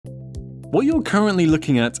What you're currently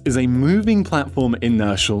looking at is a moving platform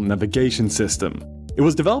inertial navigation system. It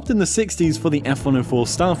was developed in the 60s for the F-104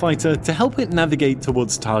 starfighter to help it navigate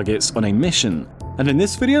towards targets on a mission. And in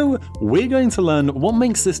this video, we're going to learn what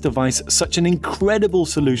makes this device such an incredible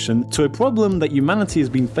solution to a problem that humanity has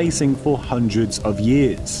been facing for hundreds of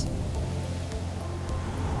years.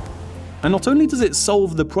 And not only does it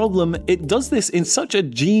solve the problem, it does this in such a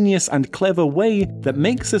genius and clever way that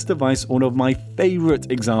makes this device one of my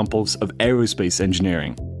favorite examples of aerospace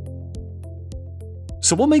engineering.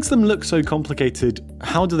 So what makes them look so complicated,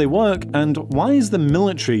 how do they work, and why is the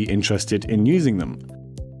military interested in using them?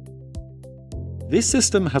 This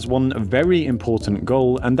system has one very important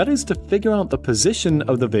goal, and that is to figure out the position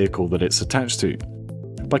of the vehicle that it's attached to.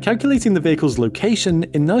 By calculating the vehicle's location,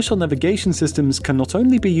 inertial navigation systems can not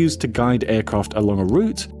only be used to guide aircraft along a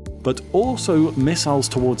route, but also missiles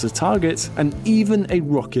towards a target and even a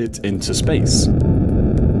rocket into space.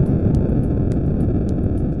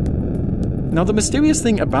 Now, the mysterious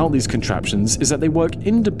thing about these contraptions is that they work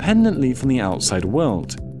independently from the outside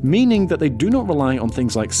world, meaning that they do not rely on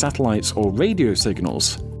things like satellites or radio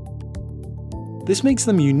signals. This makes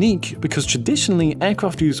them unique because traditionally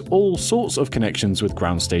aircraft use all sorts of connections with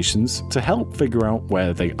ground stations to help figure out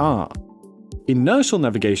where they are. Inertial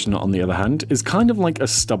navigation, on the other hand, is kind of like a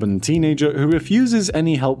stubborn teenager who refuses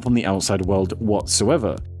any help from the outside world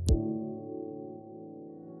whatsoever.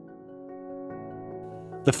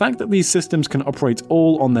 The fact that these systems can operate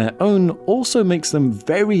all on their own also makes them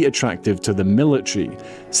very attractive to the military,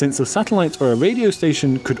 since a satellite or a radio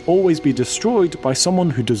station could always be destroyed by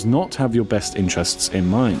someone who does not have your best interests in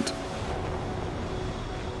mind.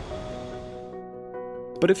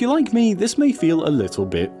 But if you're like me, this may feel a little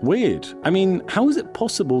bit weird. I mean, how is it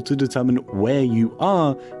possible to determine where you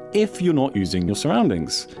are if you're not using your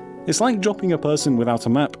surroundings? It's like dropping a person without a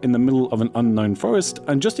map in the middle of an unknown forest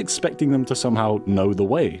and just expecting them to somehow know the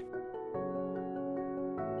way.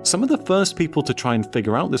 Some of the first people to try and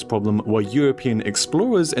figure out this problem were European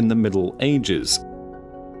explorers in the Middle Ages.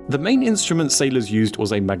 The main instrument sailors used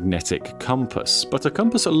was a magnetic compass, but a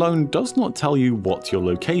compass alone does not tell you what your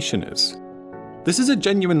location is. This is a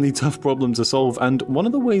genuinely tough problem to solve, and one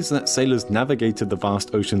of the ways that sailors navigated the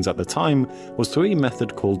vast oceans at the time was through a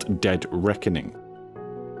method called dead reckoning.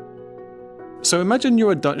 So imagine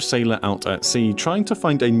you're a Dutch sailor out at sea trying to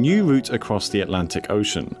find a new route across the Atlantic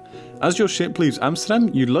Ocean. As your ship leaves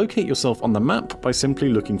Amsterdam, you locate yourself on the map by simply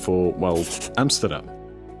looking for, well, Amsterdam.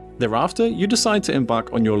 Thereafter, you decide to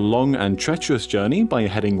embark on your long and treacherous journey by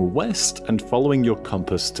heading west and following your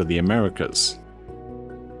compass to the Americas.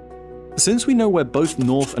 Since we know where both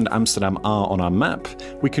North and Amsterdam are on our map,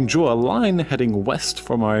 we can draw a line heading west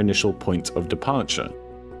from our initial point of departure.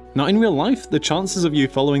 Now, in real life, the chances of you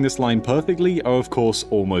following this line perfectly are of course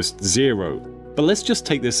almost zero, but let's just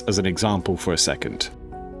take this as an example for a second.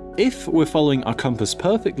 If we're following our compass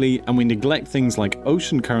perfectly and we neglect things like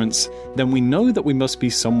ocean currents, then we know that we must be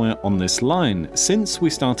somewhere on this line, since we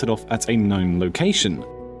started off at a known location.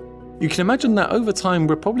 You can imagine that over time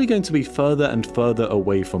we're probably going to be further and further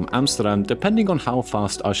away from Amsterdam depending on how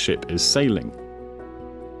fast our ship is sailing.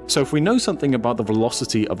 So if we know something about the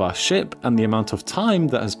velocity of our ship and the amount of time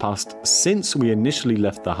that has passed since we initially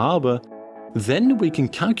left the harbour, then we can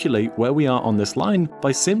calculate where we are on this line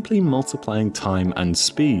by simply multiplying time and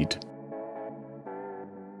speed.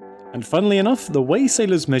 And funnily enough, the way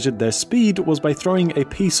sailors measured their speed was by throwing a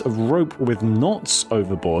piece of rope with knots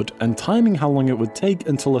overboard and timing how long it would take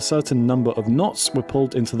until a certain number of knots were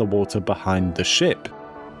pulled into the water behind the ship.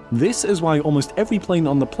 This is why almost every plane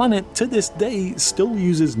on the planet to this day still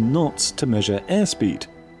uses knots to measure airspeed.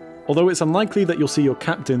 Although it's unlikely that you'll see your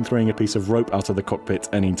captain throwing a piece of rope out of the cockpit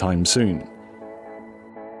anytime soon.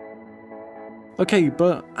 Okay,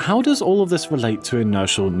 but how does all of this relate to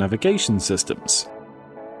inertial navigation systems?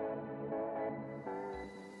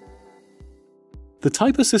 The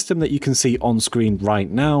type of system that you can see on screen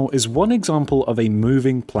right now is one example of a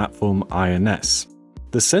moving platform INS.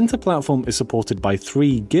 The center platform is supported by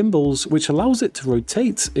 3 gimbals, which allows it to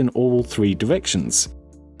rotate in all 3 directions.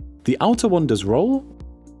 The outer one does roll,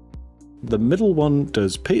 the middle one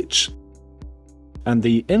does pitch, and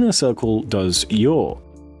the inner circle does yaw.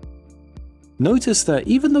 Notice that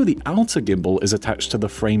even though the outer gimbal is attached to the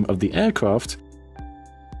frame of the aircraft,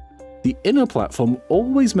 the inner platform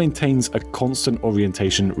always maintains a constant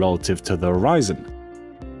orientation relative to the horizon.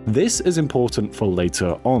 This is important for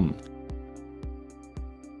later on.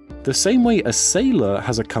 The same way a sailor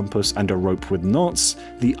has a compass and a rope with knots,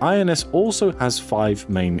 the INS also has 5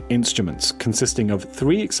 main instruments, consisting of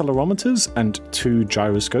 3 accelerometers and 2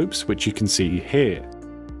 gyroscopes, which you can see here.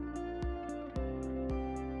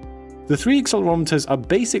 The three accelerometers are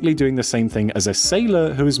basically doing the same thing as a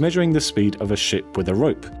sailor who is measuring the speed of a ship with a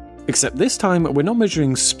rope. Except this time, we're not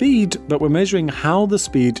measuring speed, but we're measuring how the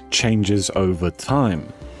speed changes over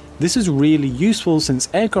time. This is really useful since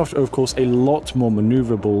aircraft are of course a lot more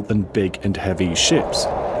maneuverable than big and heavy ships.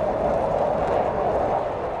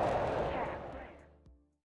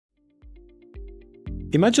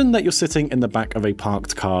 Imagine that you're sitting in the back of a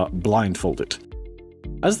parked car blindfolded.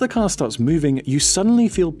 As the car starts moving, you suddenly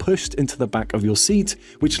feel pushed into the back of your seat,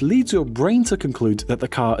 which leads your brain to conclude that the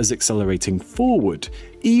car is accelerating forward,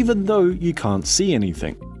 even though you can't see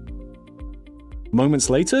anything. Moments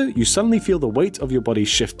later, you suddenly feel the weight of your body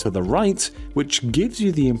shift to the right, which gives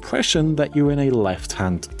you the impression that you're in a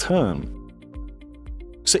left-hand turn.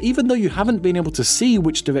 So even though you haven't been able to see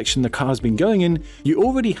which direction the car's been going in, you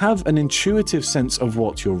already have an intuitive sense of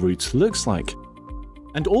what your route looks like.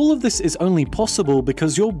 And all of this is only possible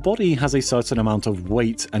because your body has a certain amount of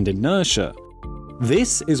weight and inertia.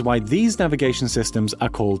 This is why these navigation systems are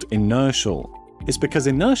called inertial. It's because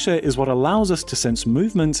inertia is what allows us to sense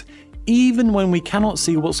movement even when we cannot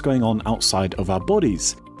see what's going on outside of our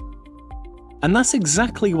bodies. And that's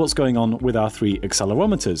exactly what's going on with our three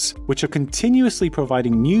accelerometers, which are continuously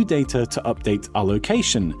providing new data to update our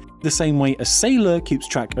location, the same way a sailor keeps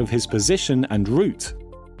track of his position and route.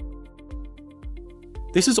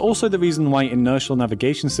 This is also the reason why inertial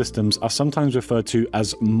navigation systems are sometimes referred to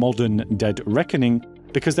as modern dead reckoning,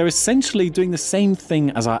 because they're essentially doing the same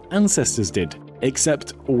thing as our ancestors did,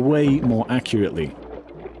 except way more accurately.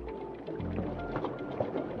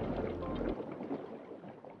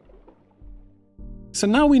 So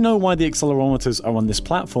now we know why the accelerometers are on this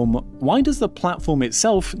platform, why does the platform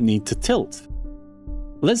itself need to tilt?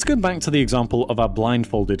 Let's go back to the example of our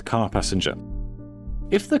blindfolded car passenger.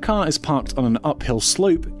 If the car is parked on an uphill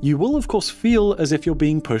slope, you will of course feel as if you're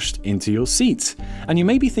being pushed into your seat. And you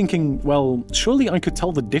may be thinking, well, surely I could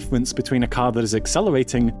tell the difference between a car that is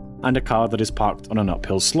accelerating and a car that is parked on an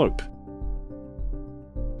uphill slope.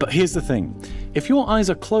 But here's the thing, if your eyes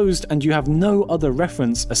are closed and you have no other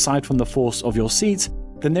reference aside from the force of your seat,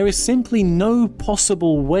 then there is simply no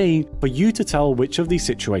possible way for you to tell which of these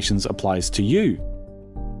situations applies to you.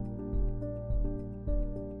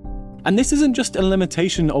 And this isn't just a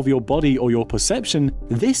limitation of your body or your perception,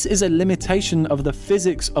 this is a limitation of the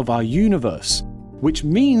physics of our universe, which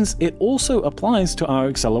means it also applies to our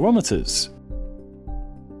accelerometers.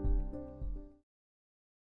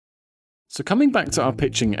 So coming back to our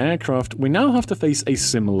pitching aircraft, we now have to face a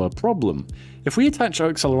similar problem. If we attach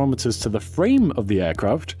our accelerometers to the frame of the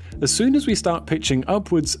aircraft, as soon as we start pitching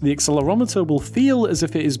upwards, the accelerometer will feel as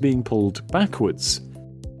if it is being pulled backwards.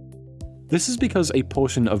 This is because a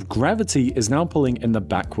portion of gravity is now pulling in the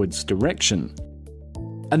backwards direction.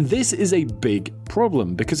 And this is a big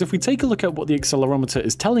problem, because if we take a look at what the accelerometer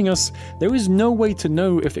is telling us, there is no way to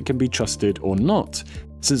know if it can be trusted or not,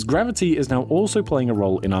 since gravity is now also playing a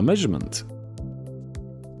role in our measurement.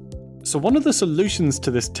 So one of the solutions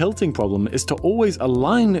to this tilting problem is to always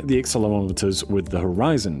align the accelerometers with the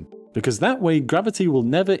horizon, because that way gravity will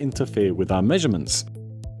never interfere with our measurements.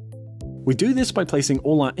 We do this by placing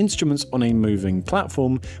all our instruments on a moving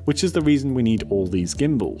platform, which is the reason we need all these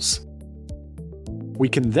gimbals. We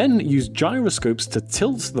can then use gyroscopes to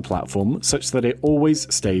tilt the platform such that it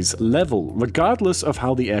always stays level, regardless of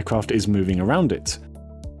how the aircraft is moving around it.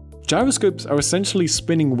 Gyroscopes are essentially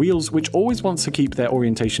spinning wheels which always want to keep their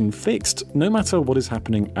orientation fixed, no matter what is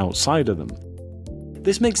happening outside of them.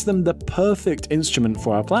 This makes them the perfect instrument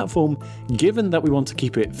for our platform, given that we want to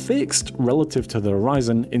keep it fixed relative to the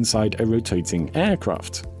horizon inside a rotating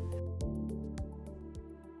aircraft.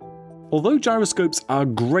 Although gyroscopes are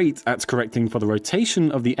great at correcting for the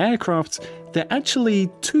rotation of the aircraft, they're actually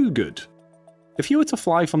too good. If you were to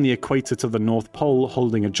fly from the equator to the North Pole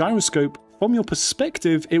holding a gyroscope, from your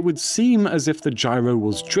perspective it would seem as if the gyro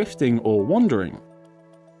was drifting or wandering.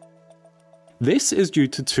 This is due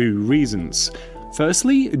to two reasons.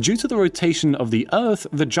 Firstly, due to the rotation of the Earth,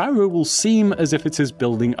 the gyro will seem as if it is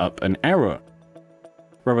building up an error.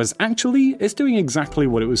 Whereas actually, it's doing exactly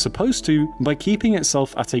what it was supposed to by keeping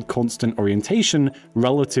itself at a constant orientation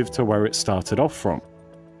relative to where it started off from.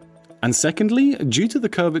 And secondly, due to the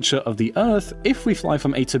curvature of the Earth, if we fly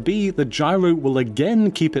from A to B, the gyro will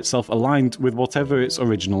again keep itself aligned with whatever its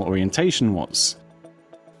original orientation was.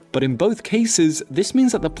 But in both cases, this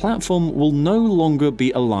means that the platform will no longer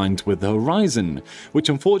be aligned with the horizon, which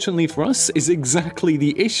unfortunately for us is exactly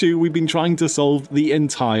the issue we've been trying to solve the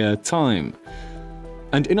entire time.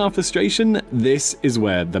 And in our frustration, this is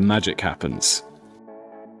where the magic happens.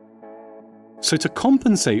 So to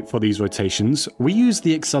compensate for these rotations, we use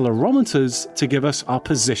the accelerometers to give us our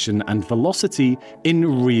position and velocity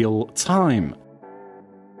in real time.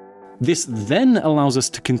 This then allows us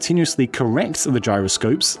to continuously correct the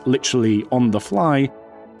gyroscopes, literally on the fly,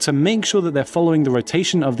 to make sure that they're following the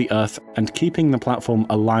rotation of the Earth and keeping the platform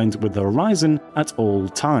aligned with the horizon at all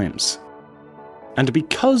times. And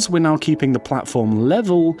because we're now keeping the platform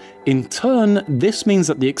level, in turn, this means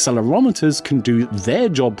that the accelerometers can do their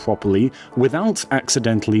job properly without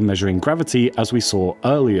accidentally measuring gravity, as we saw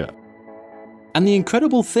earlier. And the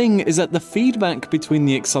incredible thing is that the feedback between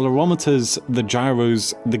the accelerometers, the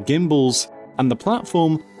gyros, the gimbals, and the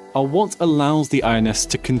platform are what allows the INS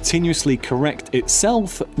to continuously correct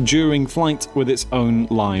itself during flight with its own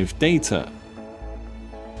live data.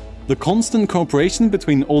 The constant cooperation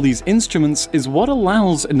between all these instruments is what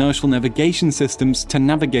allows inertial navigation systems to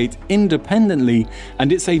navigate independently,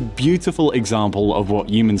 and it's a beautiful example of what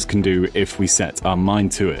humans can do if we set our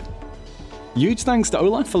mind to it. Huge thanks to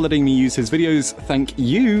Olaf for letting me use his videos, thank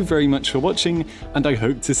you very much for watching, and I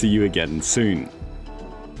hope to see you again soon.